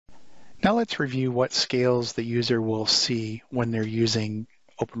Now let's review what scales the user will see when they're using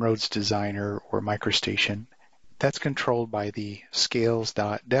OpenRoads Designer or MicroStation. That's controlled by the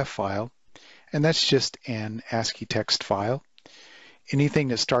scales.def file, and that's just an ASCII text file. Anything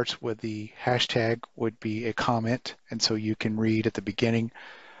that starts with the hashtag would be a comment, and so you can read at the beginning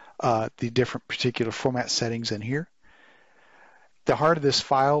the different particular format settings in here. The heart of this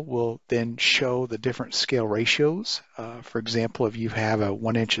file will then show the different scale ratios. For example, if you have a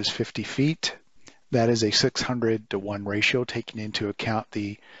 1 inch is 50 feet, that is a 600:1 ratio, taking into account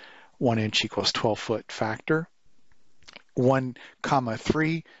the 1 inch equals 12 foot factor.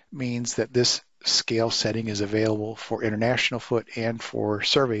 1,3 means that this scale setting is available for international foot and for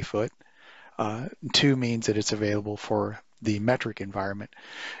survey foot. 2 means that it's available for the metric environment.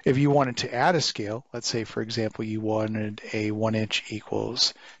 If you wanted to add a scale, let's say, for example, you wanted a 1 inch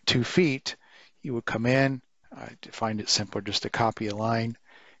equals 2 feet, you would come in, to find it simpler just to copy a line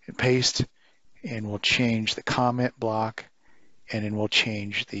and paste, and we'll change the comment block, and then we'll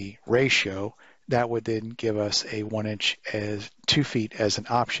change the ratio. That would then give us a 1 inch as 2 feet as an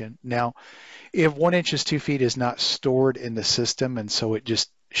option. Now, if 1 inch is 2 feet is not stored in the system, and so it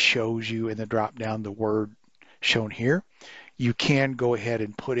just shows you in the drop down the word shown here, you can go ahead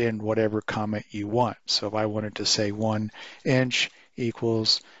and put in whatever comment you want. So if I wanted to say 1 inch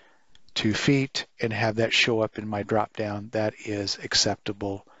equals 2 feet and have that show up in my drop down, that is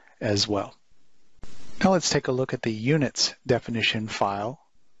acceptable as well. Now let's take a look at the units definition file,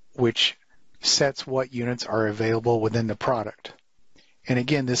 which sets what units are available within the product. And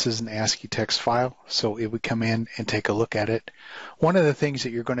again, this is an ASCII text file, so it would come in and take a look at it. One of the things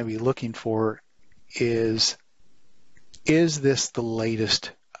that you're going to be looking for is this the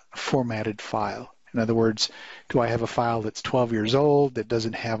latest formatted file? In other words, do I have a file that's 12 years old that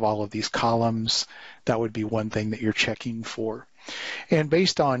doesn't have all of these columns? That would be one thing that you're checking for. And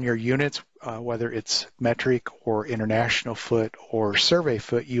based on your units, whether it's metric or international foot or survey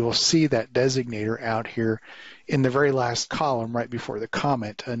foot, you will see that designator out here in the very last column right before the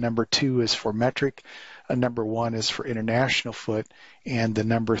comment. Number 2 is for metric, number 1 is for international foot, and the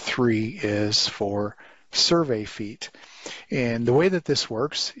number 3 is for survey feet. And the way that this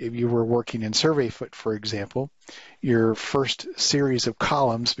works, if you were working in survey foot, for example, your first series of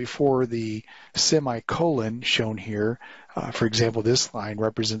columns before the semicolon shown here, for example, this line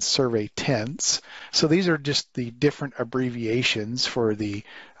represents survey tenths. So these are just the different abbreviations for the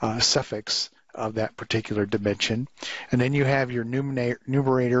suffix of that particular dimension. And then you have your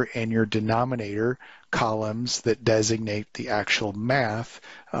numerator and your denominator columns that designate the actual math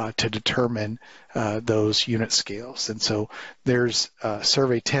to determine those unit scales. And so there's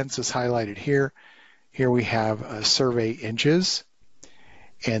survey tenths is highlighted here. Here we have survey inches.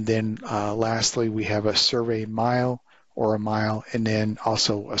 And then lastly, we have a survey mile or a mile, and then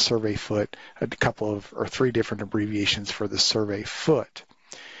also a survey foot, a couple of or 3 different abbreviations for the survey foot.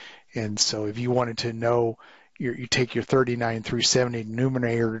 And so if you wanted to know, you take your 39 through 70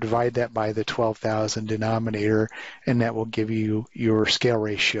 numerator, divide that by the 12,000 denominator, and that will give you your scale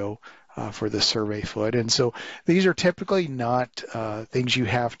ratio for the survey foot. And so these are typically not things you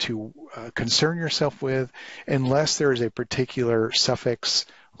have to concern yourself with unless there is a particular suffix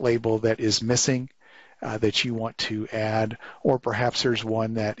label that is missing that you want to add, or perhaps there's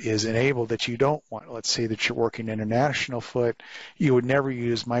one that is enabled that you don't want. Let's say that you're working international foot, you would never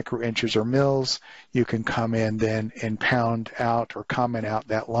use micro inches or mils. You can come in then and pound out or comment out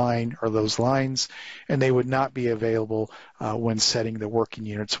that line or those lines, and they would not be available when setting the working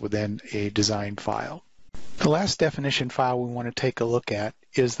units within a design file. The last definition file we want to take a look at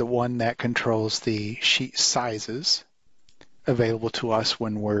is the one that controls the sheet sizes available to us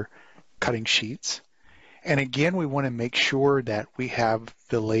when we're cutting sheets. And again, we want to make sure that we have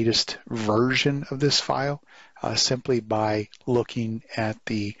the latest version of this file simply by looking at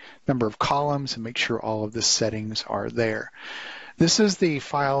the number of columns and make sure all of the settings are there. This is the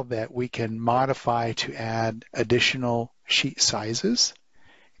file that we can modify to add additional sheet sizes.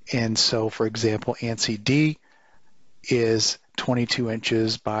 And so, for example, ANSI D is 22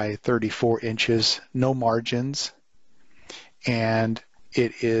 inches by 34 inches, no margins, and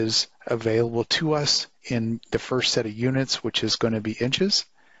it is available to us in the first set of units, which is going to be inches.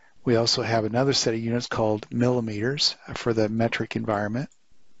 We also have another set of units called millimeters for the metric environment.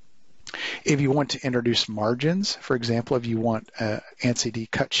 If you want to introduce margins, for example, if you want an ANSI D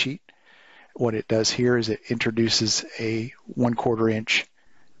cut sheet, what it does here is it introduces a 1/4 inch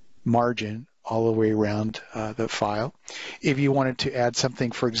margin all the way around the file. If you wanted to add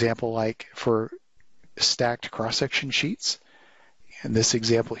something, for example, like for stacked cross-section sheets, in this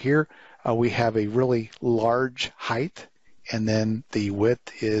example here, we have a really large height, and then the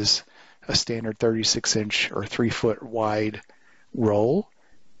width is a standard 36-inch or 3-foot wide roll,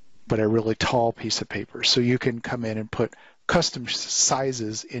 but a really tall piece of paper. So you can come in and put custom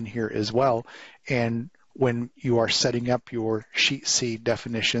sizes in here as well. And when you are setting up your sheet C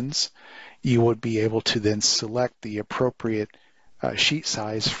definitions, you would be able to then select the appropriate sheet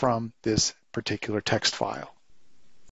size from this particular text file.